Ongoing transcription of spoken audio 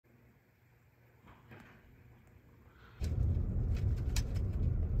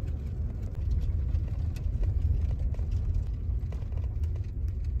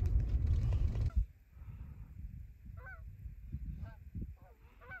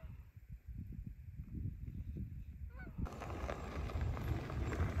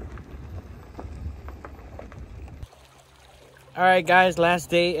All right, guys, last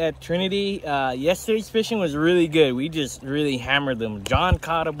day at Trinity. Yesterday's fishing was really good. We just really hammered them. John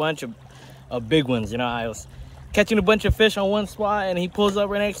caught a bunch of big ones. You know, I was catching a bunch of fish on one spot, and he pulls up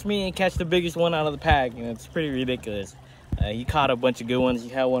right next to me and catch the biggest one out of the pack. You know, it's pretty ridiculous. He caught a bunch of good ones. He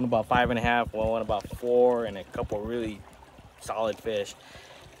had one about 5.5, one about 4, and a couple really solid fish.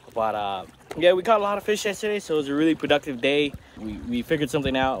 But yeah, we caught a lot of fish yesterday, so it was a really productive day. We figured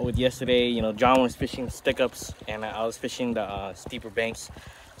something out with yesterday. You know, John was fishing stick-ups, and I was fishing the steeper banks.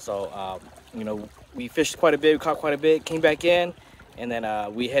 So, you know, we fished quite a bit, we caught quite a bit, came back in, and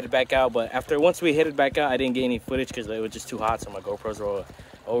then we headed back out. But once we headed back out, I didn't get any footage because it was just too hot, so my GoPros were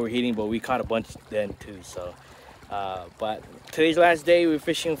overheating, but we caught a bunch then too. So, but today's last day. We were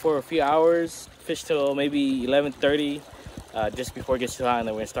fishing for a few hours, fished till maybe 11:30. Just before it gets too hot, and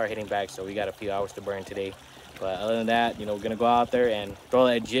then we're gonna start heading back, so we got a few hours to burn today. But other than that, you know, we're gonna go out there and throw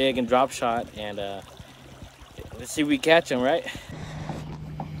that jig and drop shot, and let's see if we catch them, right?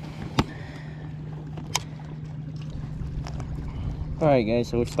 All right, guys,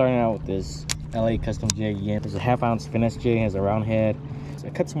 so we're starting out with this LA custom jig again. There's a 1/2 ounce finesse jig, has a round head. So I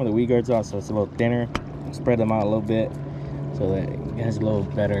cut some of the weed guards out so it's a little thinner, spread them out a little bit so that it has a little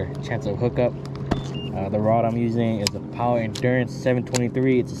better chance of hookup. The rod I'm using is a Power Endurance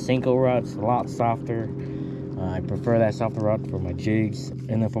 723. It's a Senko rod. It's a lot softer. I prefer that softer rod for my jigs.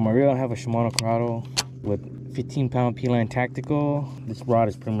 And then for my reel, I have a Shimano Corrado with 15-pound P-line Tactical. This rod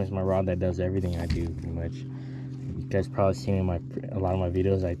is pretty much my rod that does everything I do, pretty much. You guys probably seen in a lot of my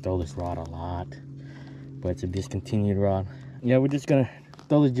videos, I throw this rod a lot. But it's a discontinued rod. Yeah, we're just gonna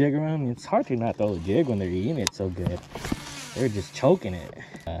throw the jig around. It's hard to not throw the jig when they're eating it so good. They're just choking it.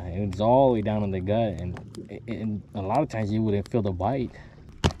 It was all the way down in the gut, and a lot of times you wouldn't feel the bite.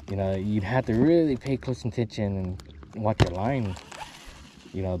 You know, you'd have to really pay close attention and watch your line.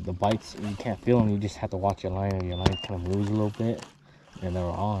 You know, the bites, you can't feel them. You just have to watch your line, or your line kind of moves a little bit, and they were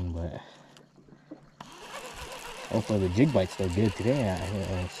on. But hopefully the jig bite's still good today.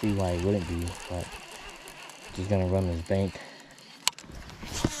 I don't see why it wouldn't be, but just gonna run this bank.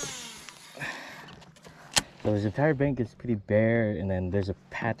 So this entire bank is pretty bare, and then there's a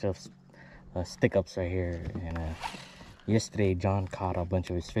patch of stick-ups right here. And yesterday John caught a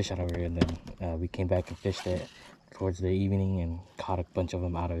bunch of his fish out of here, and then we came back and fished it towards the evening and caught a bunch of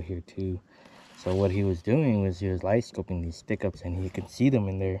them out of here too. So what he was doing was he was live scoping these stick-ups, and he could see them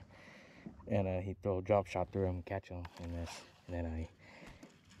in there, and he'd throw a drop shot through them and catch them. And then he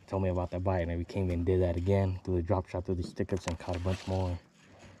told me about that bite, and then we came and did that again, threw the drop shot through the stick-ups and caught a bunch more.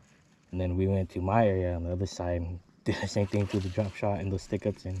 And then we went to my area on the other side and did the same thing through the drop shot and those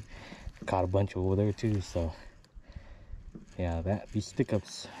stick-ups, and caught a bunch over there too. So yeah, these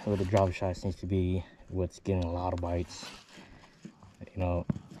stick-ups with the drop shot seems to be what's getting a lot of bites. You know,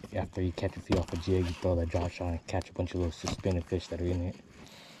 after you catch a few off a jig, you throw that drop shot and catch a bunch of those suspended fish that are in it.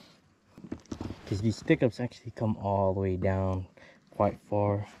 Because these stick-ups actually come all the way down quite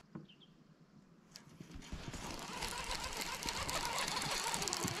far.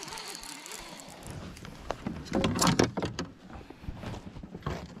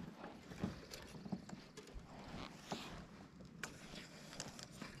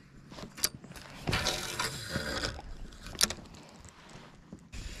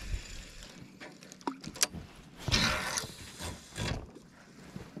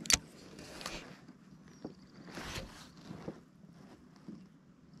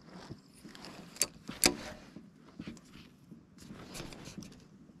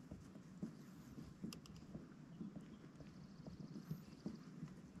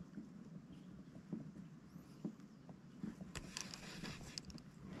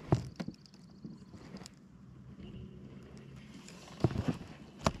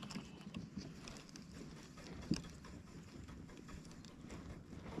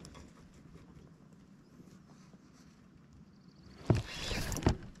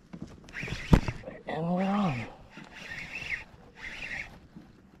 And we're on.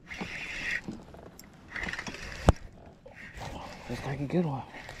 Looks like a good one.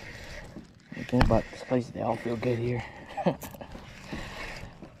 The thing about this place, they all feel good here. A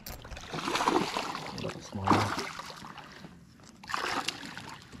little smaller.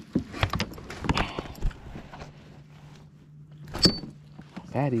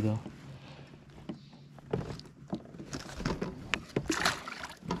 Fatty though.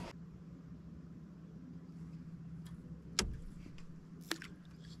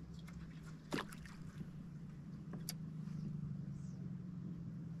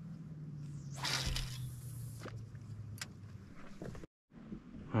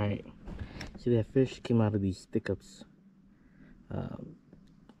 Alright, see that fish came out of these stick-ups.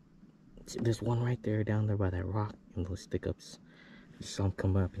 There's one right there down there by that rock and those stick-ups. I saw him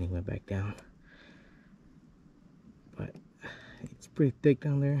come up and he went back down. But it's pretty thick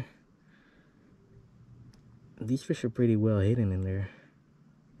down there. These fish are pretty well hidden in there.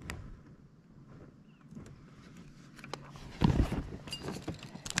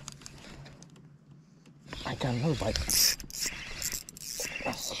 I got another bite. I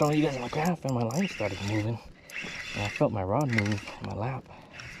was showing you guys my graph and my line started moving. And I felt my rod move in my lap.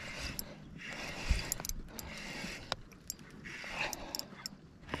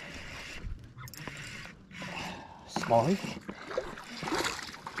 Smallie.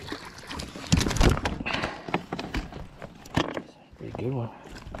 Pretty good one.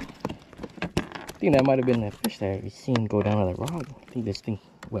 I think that might have been that fish that you seen go down to the rod. I think this thing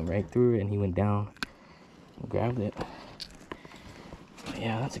went right through it and he went down and grabbed it. But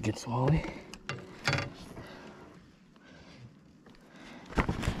yeah, that's a good smallie.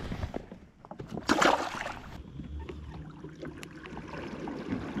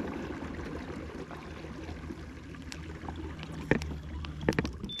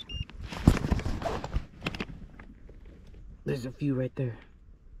 There's a few right there.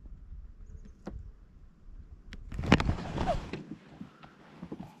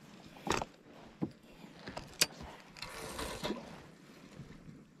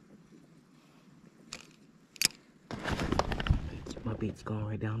 My bait's going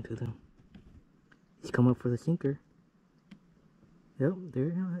right down to them. He's come up for the sinker. Yep,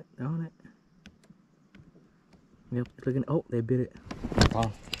 they're on it. Yep, it's looking. Oh, they bit it. It's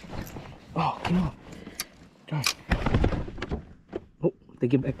on. Oh, come on. Darn. Oh, they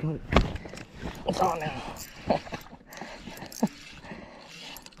get back on it. It's on now.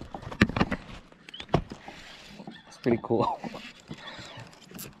 It's pretty cool.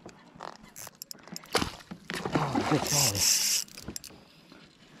 Oh, good smallie.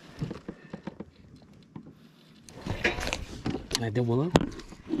 Can I double up?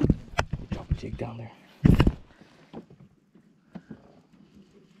 Drop a jig down there.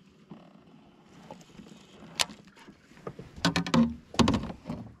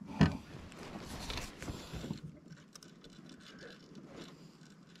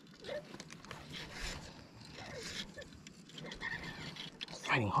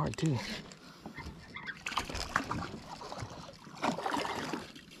 Fighting hard too.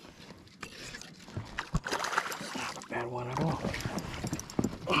 It's not a bad one at all.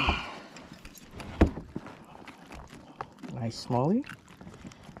 Nice smallie.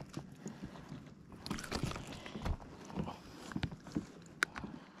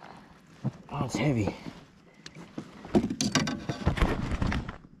 Oh, it's heavy.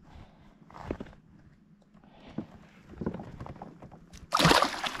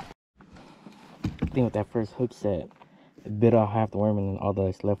 I think with that first hook set, it bit off half the worm, and then all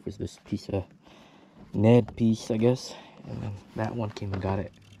that's left was this piece of Ned piece, I guess. And then that one came and got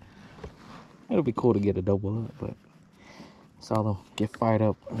it. It'll be cool to get a double up, but I saw them get fired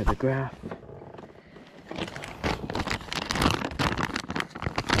up with the graph.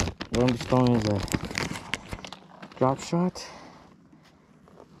 What I'm just throwing is a drop shot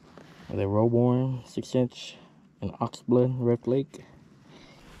with a roboworm, 6-inch, and oxblood, Red Lake.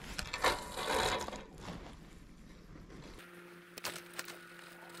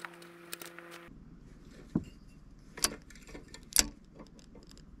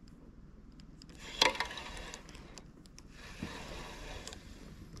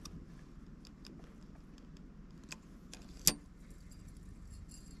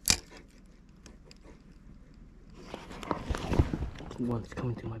 One's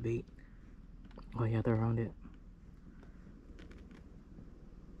coming to my bait. Oh yeah, they're around it.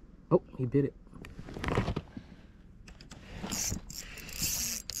 Oh, he bit it.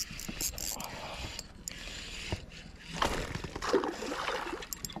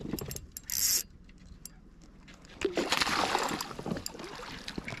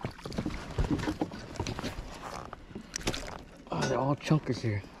 Oh, they're all chunkers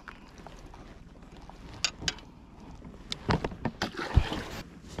here.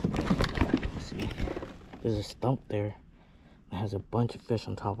 There's a stump there that has a bunch of fish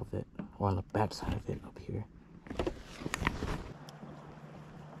on top of it, or on the back side of it up here.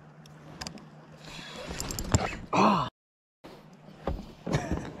 Ah!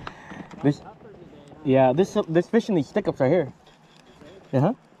 This fish in these stick-ups right here.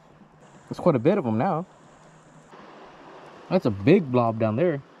 There's quite a bit of them now. That's a big blob down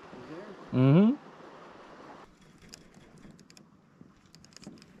there. Mm-hmm.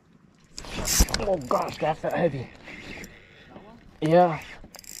 Oh gosh, that's that heavy. Yeah. Oh,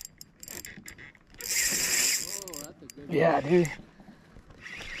 that's a good Yeah, dude.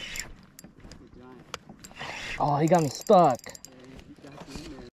 Oh, he got me stuck.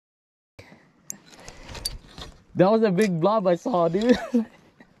 That was a big blob I saw, dude.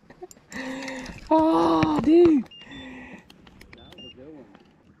 Oh, dude. That was a good one.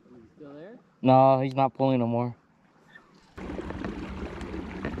 Is he still there? No, he's not pulling no more.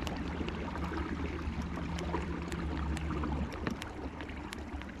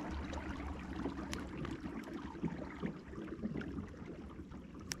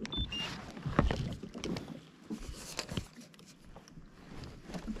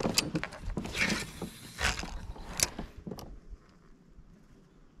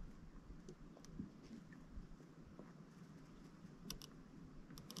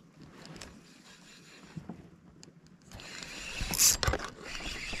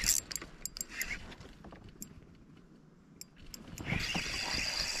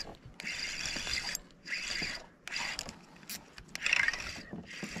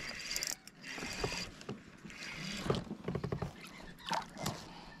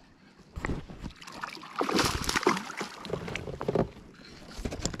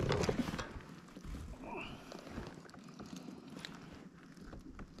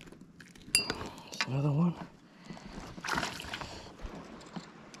 Another one.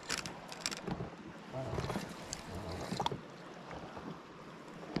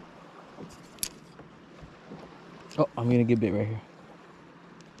 Oh, I'm gonna get bit right here.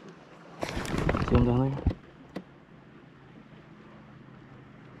 See him down there?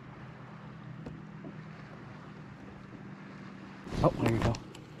 Oh, there you go.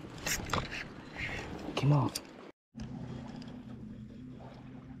 Came off.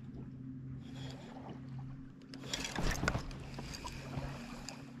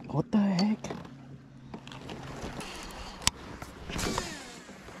 What the heck?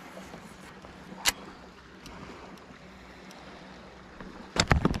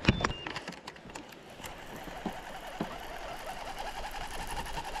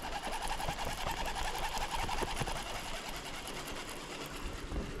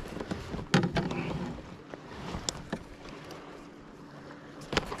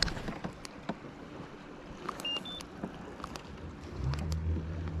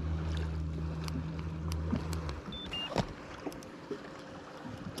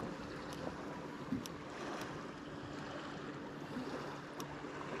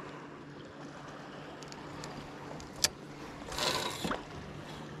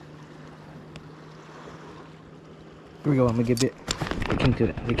 Here we go, I'm gonna get bit. They came to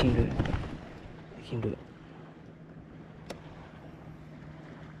it, they came to it. They came to it.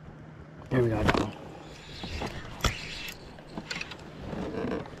 There we go, I got one.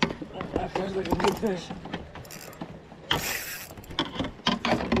 That feels like a good fish.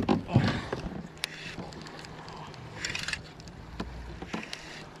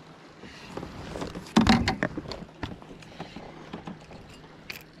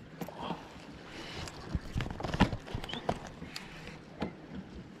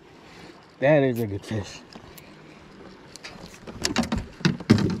 That is a good fish.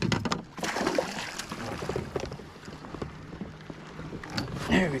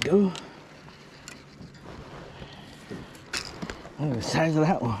 There we go. Look at the size of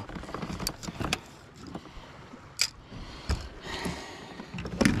that one.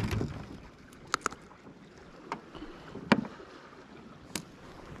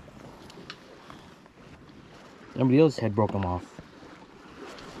 Somebody else had broke them off.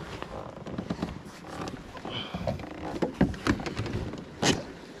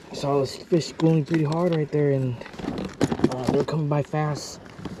 Saw this fish going pretty hard right there, and they're coming by fast.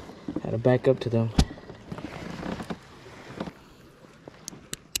 Had to back up to them.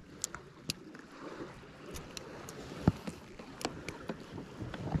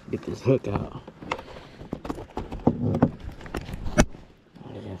 Get this hook out.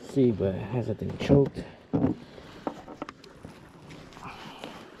 I can't see, but it has that thing choked.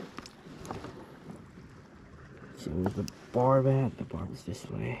 See, where's the barb at? The barb is this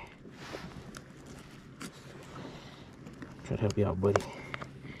way. Try to help you out, buddy.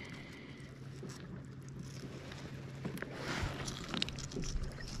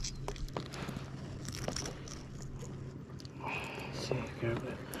 See, grab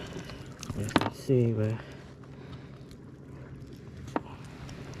it. You can see, but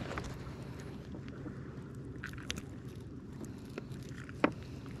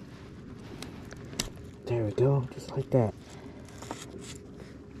there we go, just like that.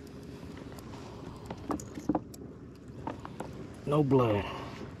 No blood.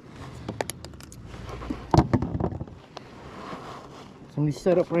 Somebody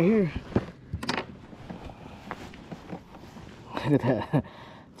set up right here. Look at that.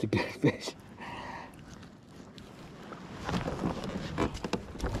 It's a good fish.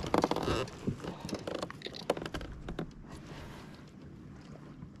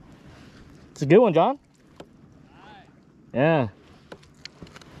 It's a good one, John. Yeah.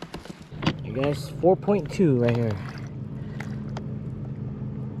 You guys, 4.2 right here.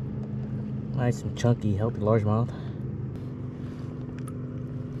 Nice and chunky, healthy largemouth.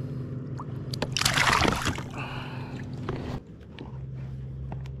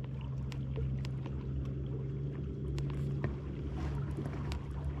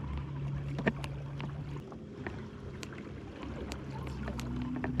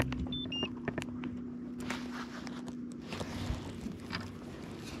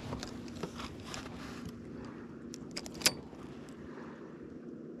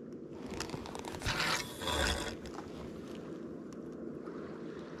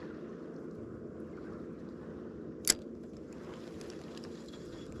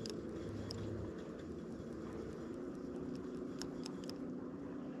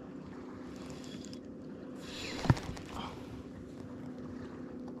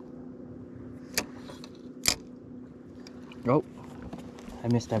 Oh, I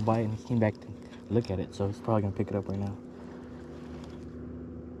missed that bite and he came back to look at it, so he's probably gonna pick it up right now.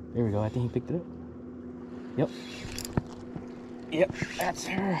 There we go, I think he picked it up. Yep. Yep, that's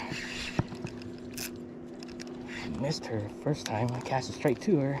her. Missed her first time. I cast it straight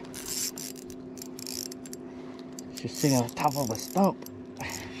to her. She's sitting on the top of a stump. Get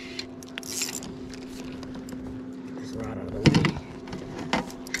this rod out of the way.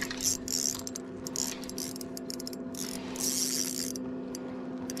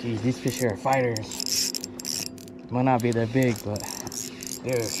 Geez, these fish here are fighters. Might not be that big, but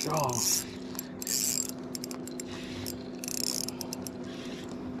they're strong.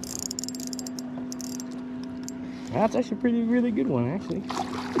 That's actually a really good one, actually.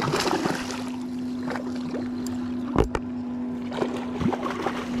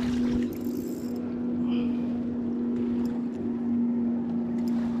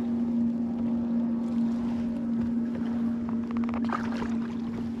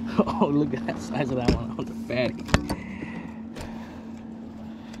 Oh, look at that size of that one on the fatty.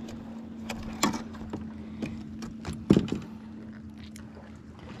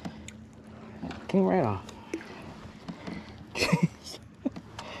 Came right off.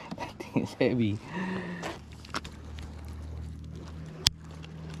 That thing is heavy.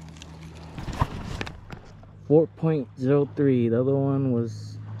 .03. The other one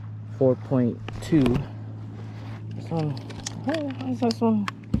was 4.2. This one, oh, how's this one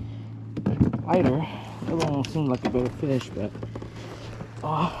lighter? The other one seemed like a better fish, but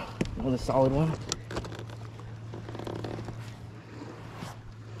oh, another solid one.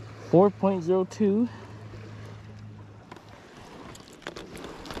 4.02.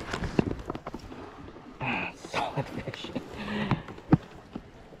 Solid fish.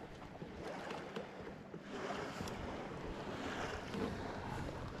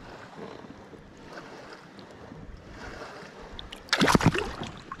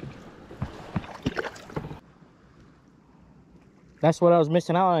 That's what I was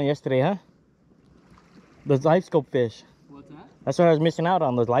missing out on yesterday, huh? Those Livescope fish. What's that? That's what I was missing out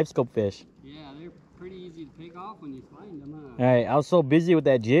on, those Livescope fish. Yeah, they're pretty easy to pick off when you find them, huh? Alright, I was so busy with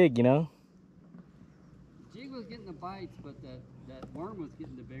that jig, you know? The jig was getting the bites, but that worm was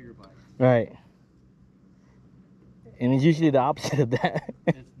getting the bigger bites. Right. And it's usually the opposite of that.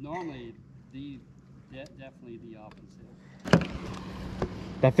 It's normally definitely the opposite.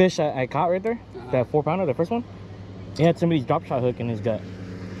 That fish I caught right there, that 4-pounder, the first one, he had somebody's drop shot hook in his gut.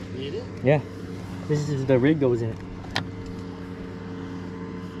 Did it? Yeah. This is the rig that was in it.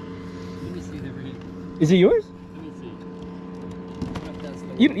 Let me see the rig. Is it yours? Let me see. What if that's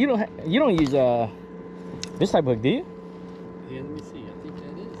the You don't use this type of hook, do you? Yeah, let me see. I think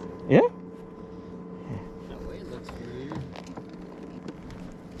that is. Yeah. That way it looks familiar.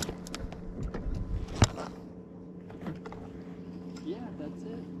 Yeah, that's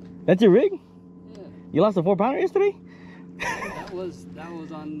it. That's your rig? Yeah. You lost a 4-pounder yesterday? That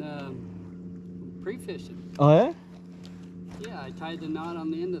was on pre-fishing. Oh yeah? Yeah, I tied the knot on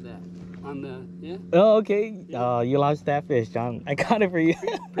the end of that. Yeah. Oh, okay. Oh, you lost that fish, John. I got it for you.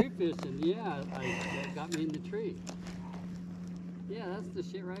 Pre-fishing, yeah. That got me in the tree. Yeah, that's the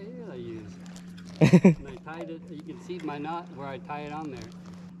shit right here that I use. And I tied it. You can see my knot where I tie it on there.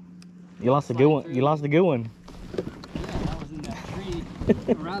 You lost a good one. You lost a good one. Yeah, that was in that tree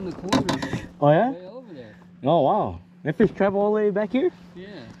around the corner there. Oh yeah? Way over there. Oh wow. That fish travel all the way back here?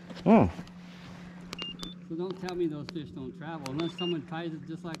 Yeah. Oh. So don't tell me those fish don't travel unless someone ties it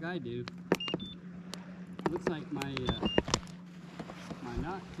just like I do. Looks like my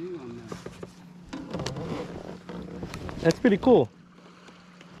knot too on there. That's pretty cool.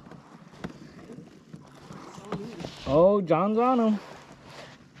 Oh, John's on him.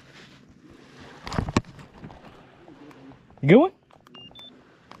 Good one?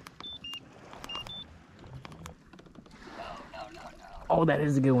 No. Oh, that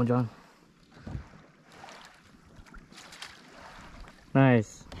is a good one, John.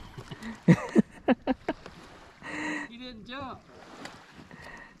 Nice. He didn't jump.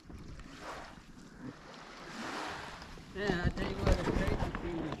 Yeah, I tell you what, it's crazy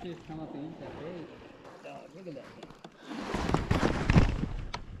seeing the fish come up and eat that bait. Oh, look at that thing.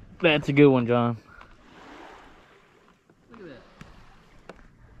 That's a good one, John. Look at that.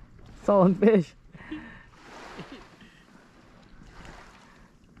 Solid fish.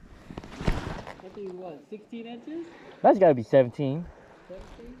 That thing's what, 16 inches? That's gotta be 17.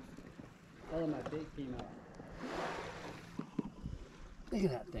 17? Oh, my bait came out. Look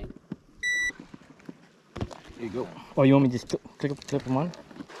at that thing. There you go. Oh, you want me to just clip them on?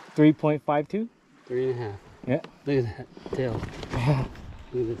 3.52? 3.5. Yeah. Look at that tail. Yeah.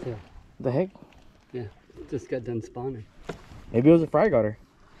 Look at the tail. The heck? Yeah, just got done spawning. Maybe it was a fry garter.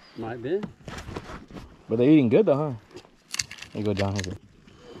 Might be. But they're eating good though, huh? There you go, John.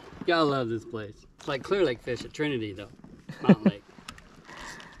 Gotta love this place. It's like Clear Lake fish at Trinity though. Mountain Lake.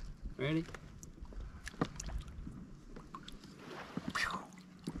 Ready?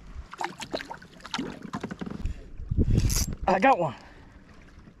 I got one.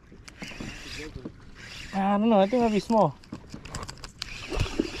 I don't know, I think that'd be small.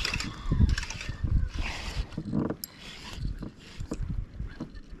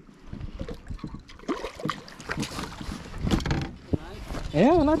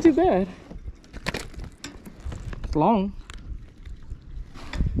 Yeah, not too bad. It's long.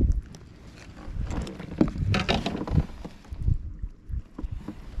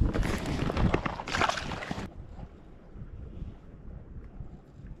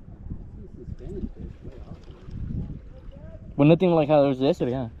 Well, nothing like how there was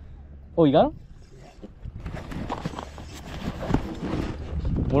yesterday, huh? Oh, you got him?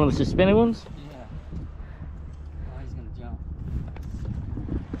 One of the suspended ones? Yeah. Oh, he's gonna jump.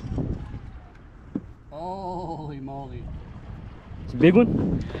 Holy moly. It's a big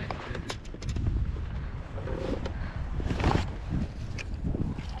one?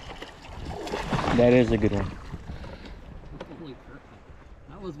 That is a good one. Holy crap.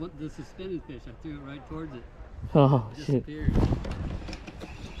 That was what the suspended fish. I threw it right towards it. Oh, It shit. disappeared.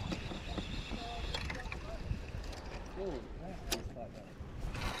 Holy crap, this spot got it.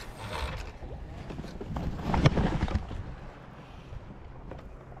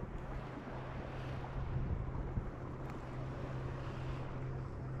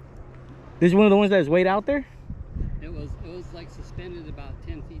 This is one of the ones that's weighed out there? It was like suspended about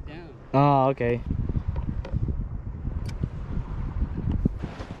 10 feet down. Oh, okay.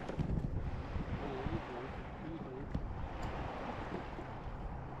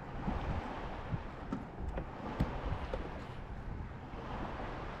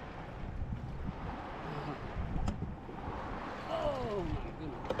 Oh my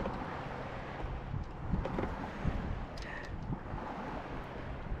goodness.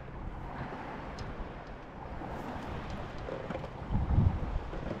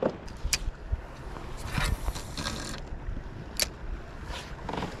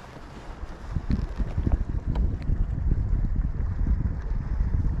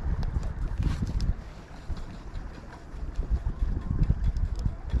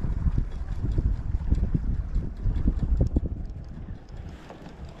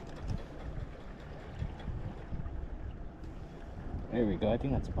 There we go. I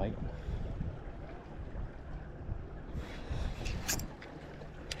think that's a bite.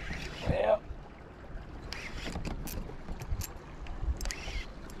 Yeah.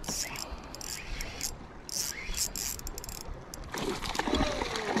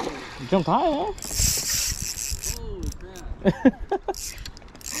 You jumped high, huh? Holy crap.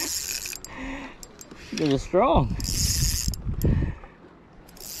 You're strong.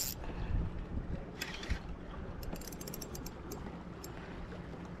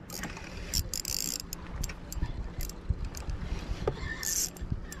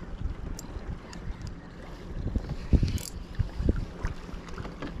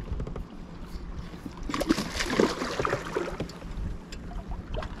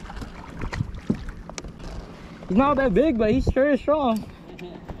 He's not that big, but he's sure strong.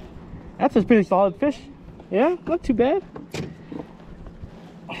 That's a pretty solid fish. Yeah, not too bad.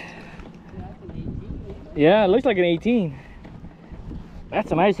 Yeah, it looks like an 18. That's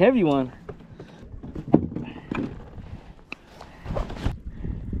a nice heavy one.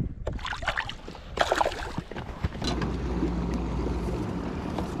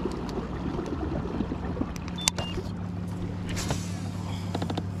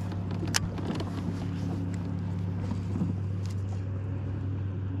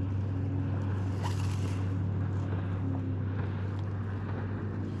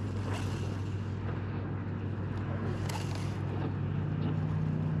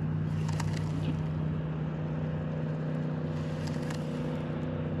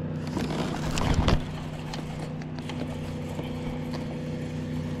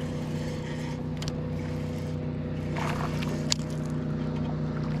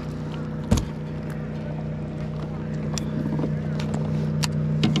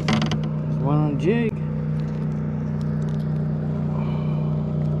 jig.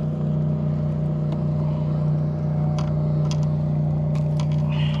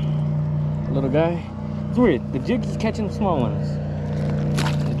 Little guy. It's weird. The jig is catching the small ones.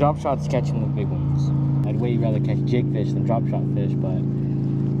 The drop shot's catching the big ones. I'd way rather catch jig fish than drop shot fish, but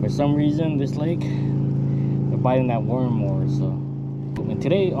for some reason this lake, they're biting that worm more. So, and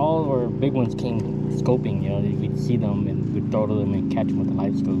today all of our big ones came scoping. You know, we'd see them and we'd throw to them and catch them with the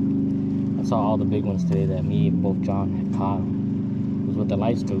Livescope. I saw all the big ones today that me and both John had caught. It was with the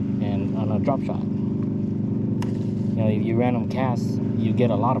Livescope and on a drop shot. You know, if you random cast, you get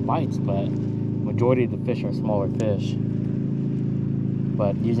a lot of bites, but majority of the fish are smaller fish.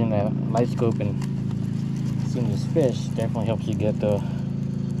 But using the Livescope and seeing these fish definitely helps you get the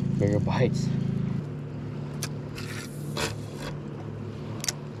bigger bites.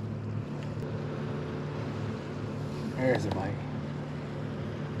 There's a bite.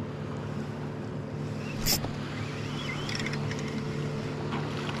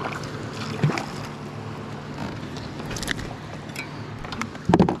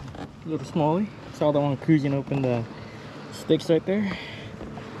 Little smallie. Saw the one cruising open the sticks right there.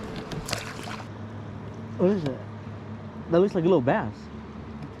 What is that? That looks like a little bass.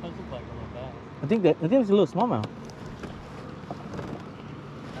 It does look like a little bass. I think it's a little smallmouth.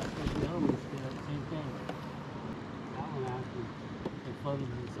 That's what the other ones did, the same thing. That one actually, it floated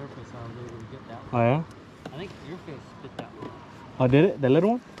to the surface, I was able to get that one. Oh yeah? I think your fish spit that one. Oh, did it? The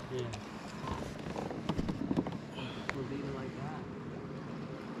little one? Yeah. We'll beat it like that.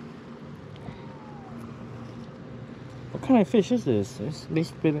 What kind of fish is this? They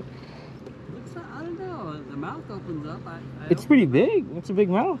spit it. Looks like, I don't know, the mouth opens up. It's pretty big. It's a big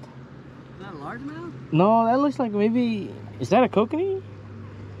mouth. Is that a large mouth? No, that looks like maybe... Is that a kokanee?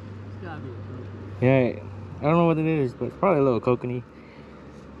 It's gotta be a cool. Yeah, I don't know what it is, but it's probably a little kokanee.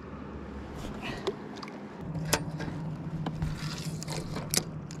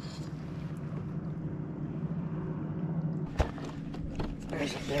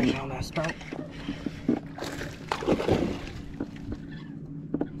 There's on that spout.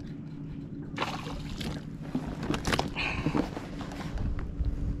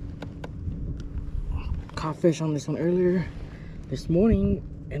 Caught fish on this one earlier this morning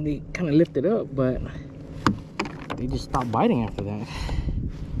and they kind of lifted up, but they just stopped biting after that.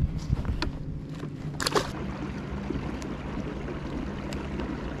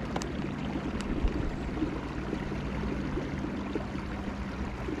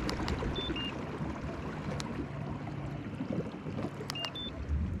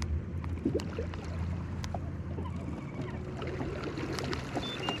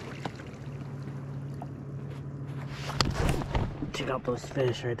 Check out those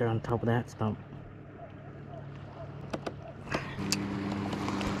fish right there on top of that stump.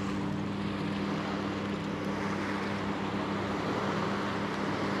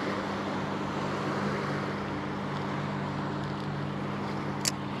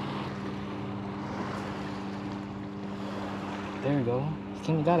 There we go.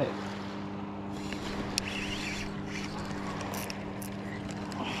 King got it.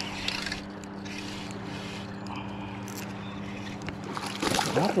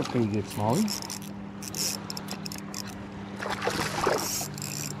 That's a pretty good smallie.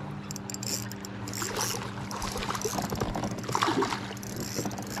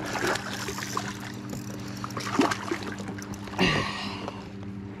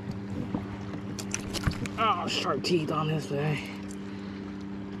 Oh, sharp teeth on this guy.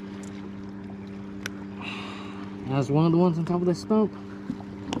 That's one of the ones on top of the stump.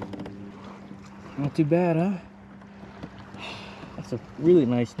 Not too bad, huh? That's a really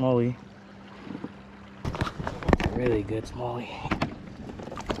nice smallie. Really good smallie.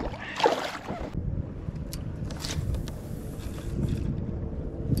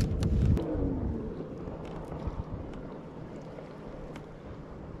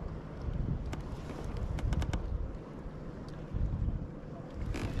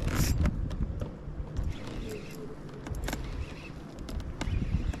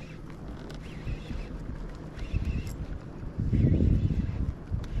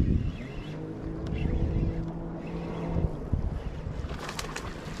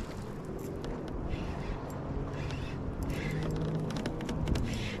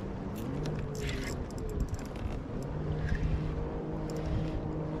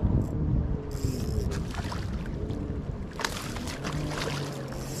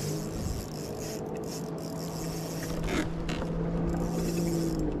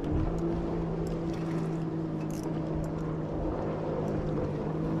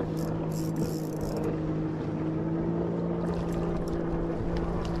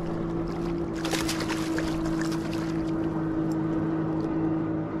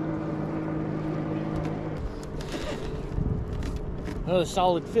 Another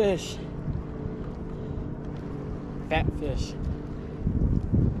solid fish. Fat fish.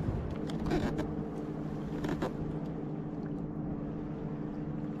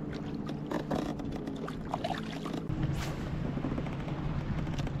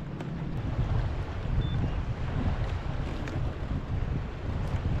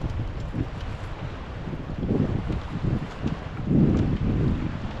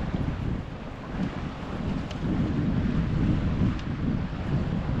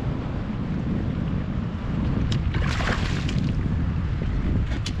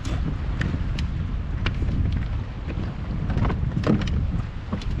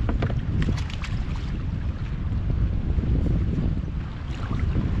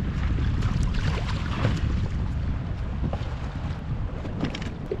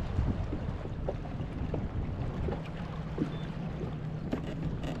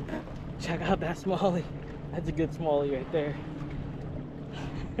 Check out that smallie. That's a good smallie right there.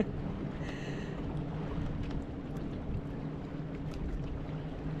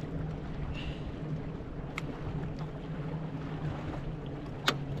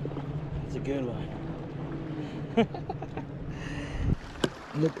 That's a good one.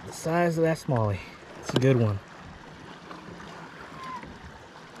 Look at the size of that smallie. It's a good one.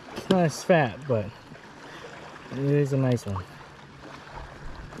 It's not as fat, but it is a nice one.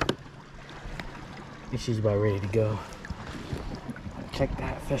 I think she's about ready to go. Check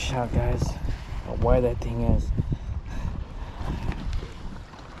that fish out, guys. How wide that thing is.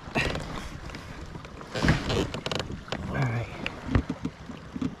 Alright.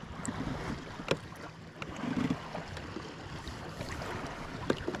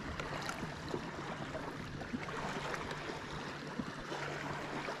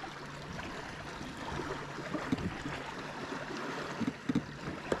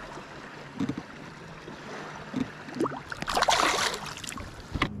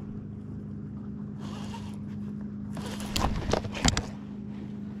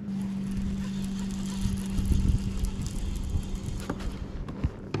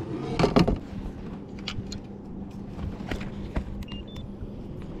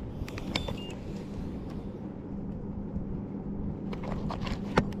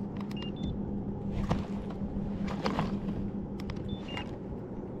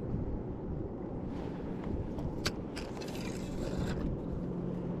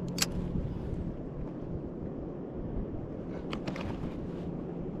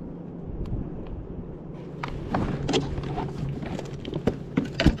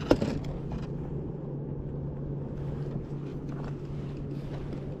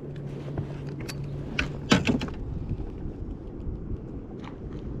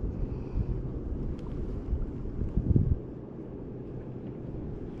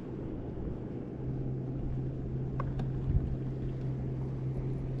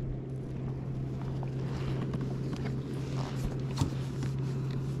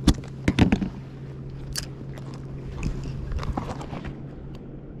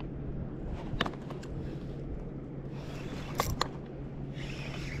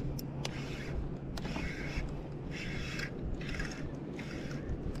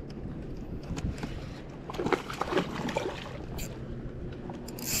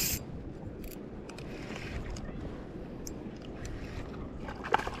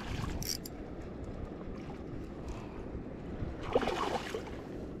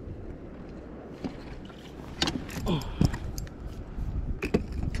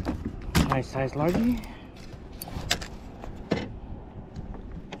 Nice size largie.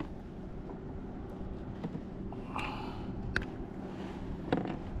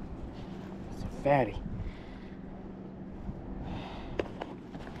 It's a fatty.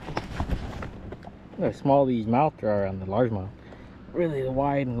 Look how small these mouths are on the largemouth. Really the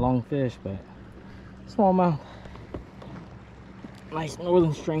wide and long fish, but small mouth. Nice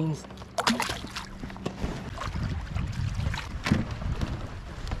northern strains.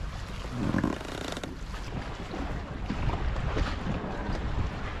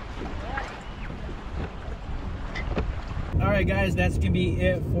 Alright guys, that's gonna be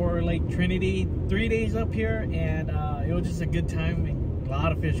it for Lake Trinity. 3 days up here, and it was just a good time. A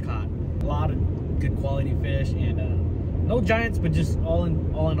lot of fish caught, a lot of good quality fish, and no giants, but just all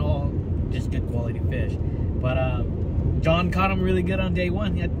in all, just good quality fish. But John caught them really good on day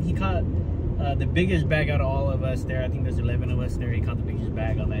one. He caught the biggest bag out of all of us there. I think there's 11 of us there. He caught the biggest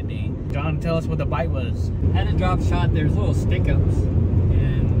bag on that day. John, tell us what the bite was. Had a drop shot. There's little stick-ups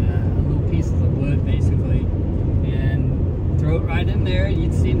and little pieces of wood, basically. And throw it right in there.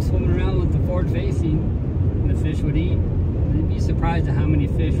 You'd see him swimming around with the forward facing, and the fish would eat. You'd be surprised at how many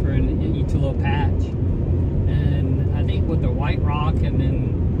fish were in each little patch. And I think think with the white rock and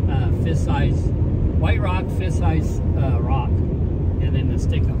then fist-size, white rock, fist-size rock, and then the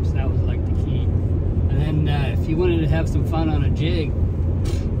stick-ups. That was like the key. And then if you wanted to have some fun on a jig,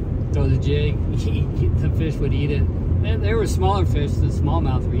 throw the jig, the fish would eat it. There were smaller fish, the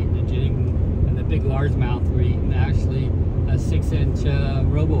smallmouth were eating the jig, and the big largemouth were eating actually a 6-inch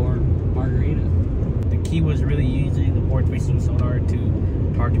robo-horn margarita. The key was really using the forward-facing sonar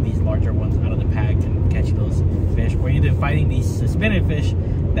to target these larger ones out of the pack and catch those fish. We're either fighting these suspended fish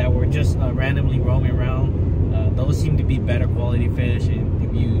that were just randomly roaming around. Those seem to be better quality fish, and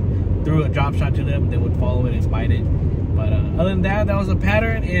if you threw a drop shot to them, they would follow it and bite it. But other than that, that was a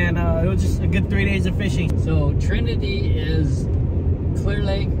pattern, and it was just a good 3 days of fishing. So Trinity is Clear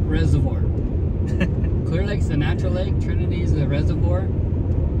Lake Reservoir. Clear Lake's a natural lake. Trinity is a reservoir.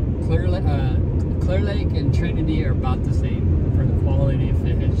 Clear Lake and Trinity are about the same for the quality of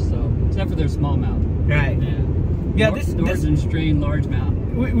fish. So except for their smallmouth. Right. Yeah. Northern strain largemouth.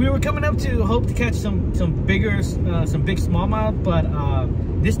 We were coming up to hope to catch some big smallmouth, but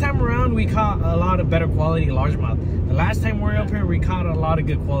this time around we caught a lot of better quality largemouth. The last time we were up here, we caught a lot of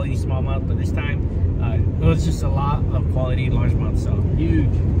good quality smallmouth, but this time it was just a lot of quality largemouth. So huge.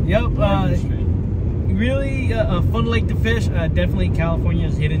 Yep. Really a fun lake to fish. Definitely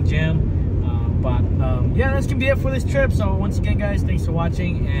California's hidden gem. Yeah, that's gonna be it for this trip. So once again, guys, thanks for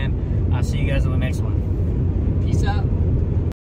watching, and I'll see you guys on the next one. Peace out.